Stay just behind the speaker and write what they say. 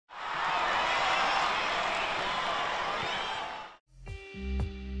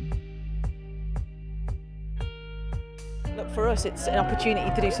for us it's an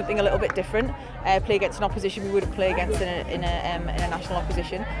opportunity to do something a little bit different, play against an opposition we wouldn't play against in a national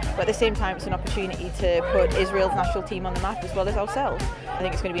opposition, but at the same time it's an opportunity to put Israel's national team on the map as well as ourselves. I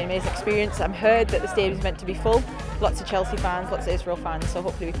think it's going to be an amazing experience. I've heard that the stadium's meant to be full, lots of Chelsea fans, lots of Israel fans, so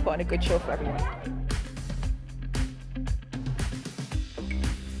hopefully we can put on a good show for everyone.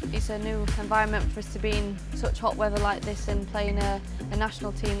 It's a new environment for us to be in such hot weather like this and playing a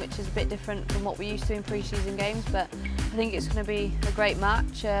national team, which is a bit different from what we're used to in pre-season games, but I think it's going to be a great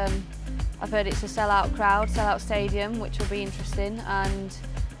match. I've heard it's a sell-out crowd, sell-out stadium, which will be interesting, and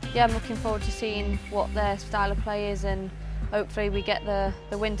yeah, I'm looking forward to seeing what their style of play is, and hopefully we get the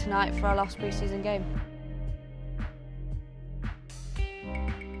win tonight for our last pre-season game.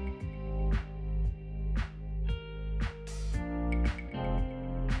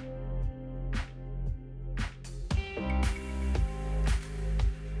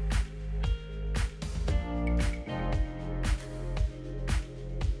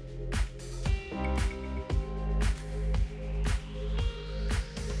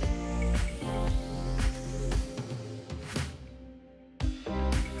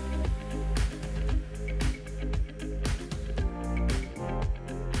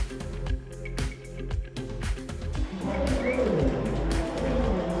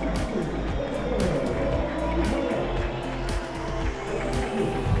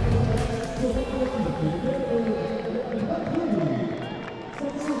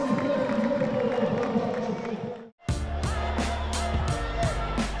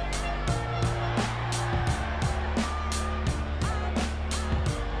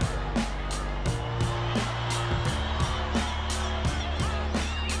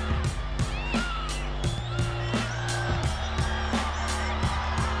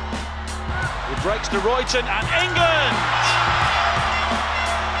 Breaks to Royton and England!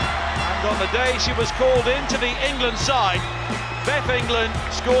 And on the day she was called into the England side, Beth England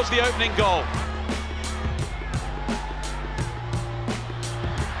scores the opening goal.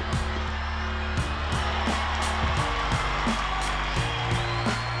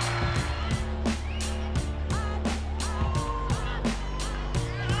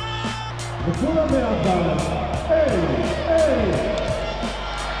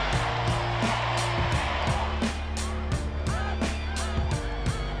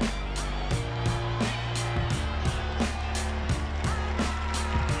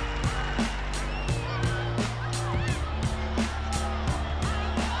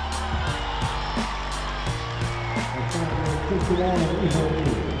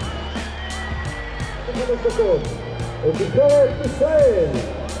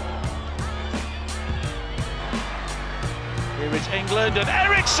 Here is England and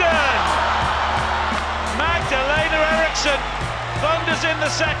Eriksson! Magdalena Eriksson thunders in the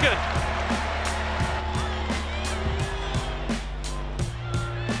second.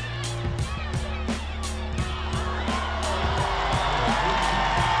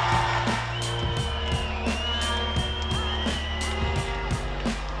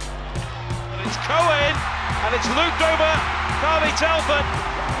 Cohen, and it's looped over Carly Telford,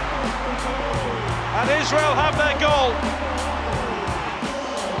 and Israel have their goal.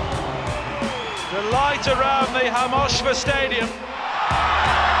 The light around the Hamoshva Stadium.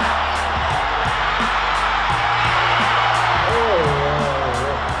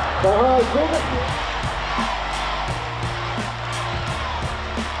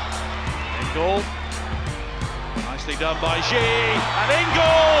 Ingle, nicely done by G, and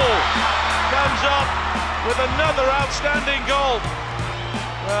Ingle comes up with another outstanding goal.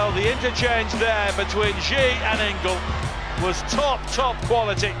 Well, the interchange there between G and Ingle was top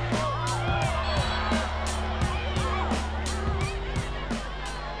quality.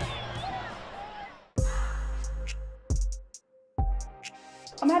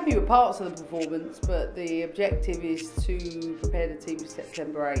 I'm happy with parts of the performance, but the objective is to prepare the team for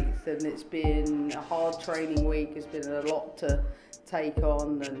September 8th, and it's been a hard training week. There's been a lot to take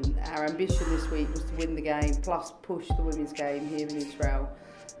on, and our ambition this week was to win the game plus push the women's game here in Israel,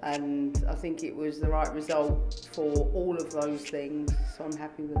 and I think it was the right result for all of those things, so I'm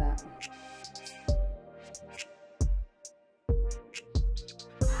happy with that.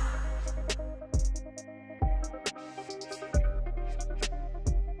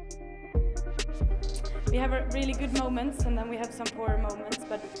 We have really good moments and then we have some poorer moments,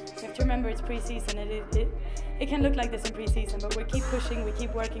 but you have to remember it's pre-season. It can look like this in pre-season, but we keep pushing, we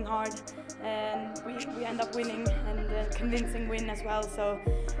keep working hard, and we end up winning, and convincing win as well. So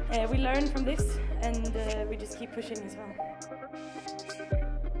we learn from this, and we just keep pushing as well.